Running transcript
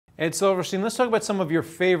Ed Silverstein, let's talk about some of your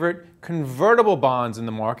favorite convertible bonds in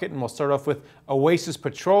the market, and we'll start off with Oasis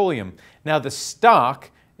Petroleum. Now, the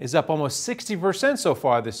stock is up almost 60% so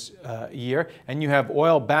far this year, and you have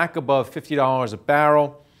oil back above $50 a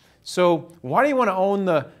barrel. So why do you want to own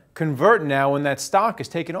the convert now when that stock is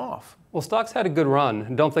taking off? Well, stock's had a good run.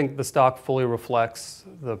 I don't think the stock fully reflects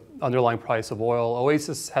the underlying price of oil.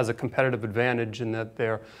 Oasis has a competitive advantage in that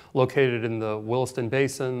they're located in the Williston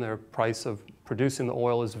Basin. Their price of producing the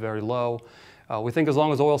oil is very low. We think as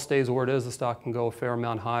long as oil stays where it is, the stock can go a fair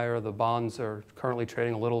amount higher. The bonds are currently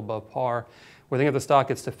trading a little above par. We think if the stock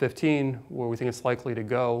gets to 15, where we think it's likely to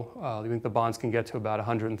go, we think the bonds can get to about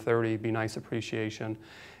 130, be nice appreciation.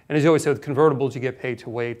 And as you always say, with convertibles, you get paid to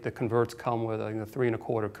wait. The converts come with a 3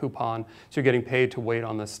 1/4 coupon, so you're getting paid to wait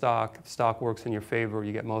on the stock. If the stock works in your favor,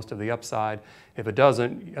 you get most of the upside. If it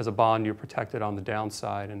doesn't, as a bond, you're protected on the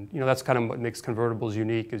downside. And that's kind of what makes convertibles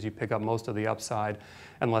unique, is you pick up most of the upside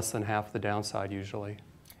and less than half the downside usually.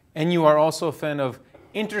 And you are also a fan of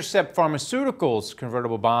Intercept Pharmaceuticals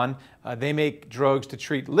convertible bond. They make drugs to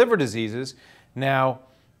treat liver diseases. Now,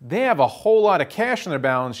 they have a whole lot of cash on their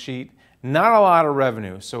balance sheet, not a lot of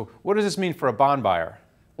revenue. So what does this mean for a bond buyer?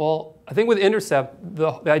 Well, I think with Intercept,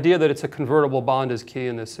 the idea that it's a convertible bond is key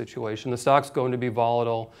in this situation. The stock's going to be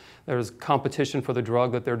volatile. There's competition for the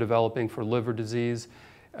drug that they're developing for liver disease.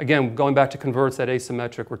 Again, going back to converts, that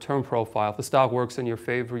asymmetric return profile. If the stock works in your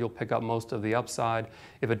favor, you'll pick up most of the upside.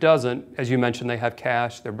 If it doesn't, as you mentioned, they have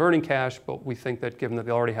cash. They're burning cash, but we think that given that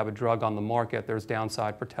they already have a drug on the market, there's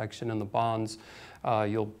downside protection in the bonds.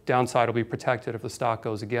 Downside will be protected if the stock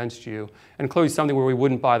goes against you. And clearly something where we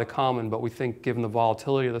wouldn't buy the common, but we think given the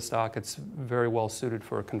volatility of the stock, it's very well suited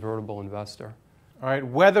for a convertible investor. All right,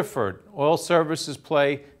 Weatherford, oil services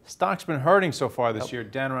play. Stock's been hurting so far this year,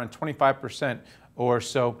 down around 25% or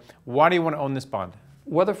so. Why do you want to own this bond?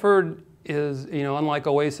 Weatherford is, unlike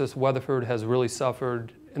Oasis, Weatherford has really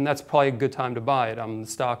suffered, and that's probably a good time to buy it. The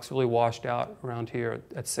stock's really washed out around here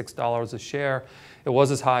at $6 a share. It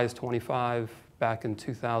was as high as 25 back in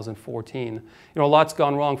 2014. A lot's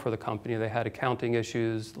gone wrong for the company. They had accounting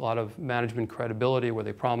issues, a lot of management credibility where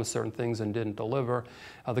they promised certain things and didn't deliver.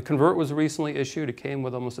 The convert was recently issued. It came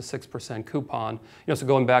with almost a 6% coupon. So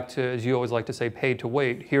going back to, as you always like to say, paid to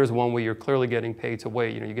wait, here's one where you're clearly getting paid to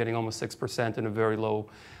wait. You're getting almost 6% in a very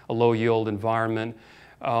low yield environment.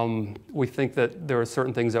 We think that there are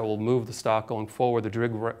certain things that will move the stock going forward. The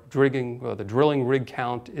drilling rig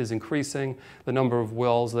count is increasing. The number of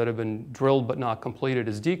wells that have been drilled but not completed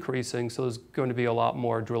is decreasing, so there's going to be a lot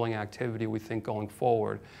more drilling activity, we think, going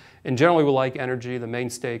forward. And generally, we like energy. The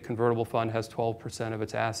mainstay convertible fund has 12% of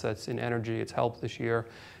its assets in energy. It's helped this year.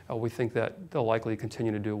 We think that they'll likely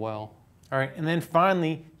continue to do well. All right, and then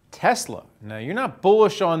finally, Tesla. Now, you're not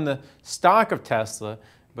bullish on the stock of Tesla,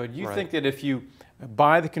 but you think that if you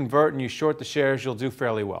buy the convert and you short the shares, you'll do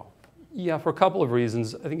fairly well. Yeah, for a couple of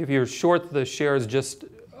reasons. I think if you're short the shares just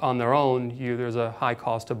on their own, there's a high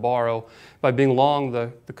cost to borrow. By being long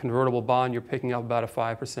the convertible bond, you're picking up about a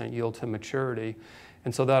 5% yield to maturity.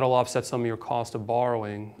 And so that'll offset some of your cost of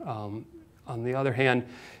borrowing. On the other hand,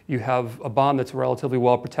 you have a bond that's relatively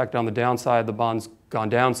well protected on the downside. The bond's gone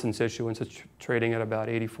down since issuance. It's trading at about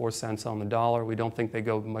 84 cents on the dollar. We don't think they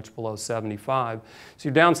go much below 75. So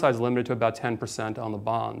your downside is limited to about 10% on the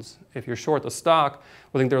bonds. If you're short the stock,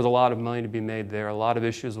 we think there's a lot of money to be made there. A lot of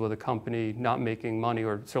issues with a company not making money,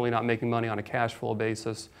 or certainly not making money on a cash flow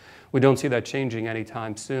basis. We don't see that changing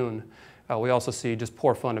anytime soon. We also see just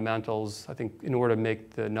poor fundamentals. I think in order to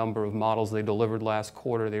make the number of models they delivered last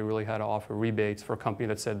quarter, they really had to offer rebates for a company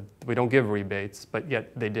that said, we don't give rebates, but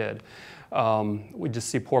yet they did. We just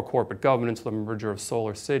see poor corporate governance, the merger of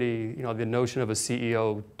Solar City, the notion of a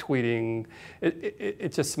CEO tweeting.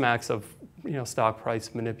 It just smacks of stock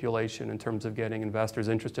price manipulation in terms of getting investors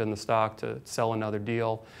interested in the stock to sell another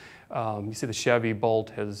deal. You see the Chevy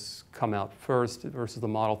Bolt has come out first versus the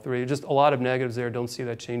Model 3. Just a lot of negatives there. Don't see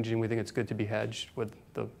that changing. We think it's good to be hedged with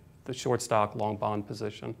the short stock, long bond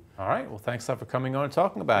position. All right. Well, thanks a lot for coming on and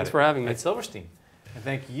talking about it. Thanks for having me. Ed Silverstein. And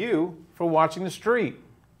thank you for watching The Street.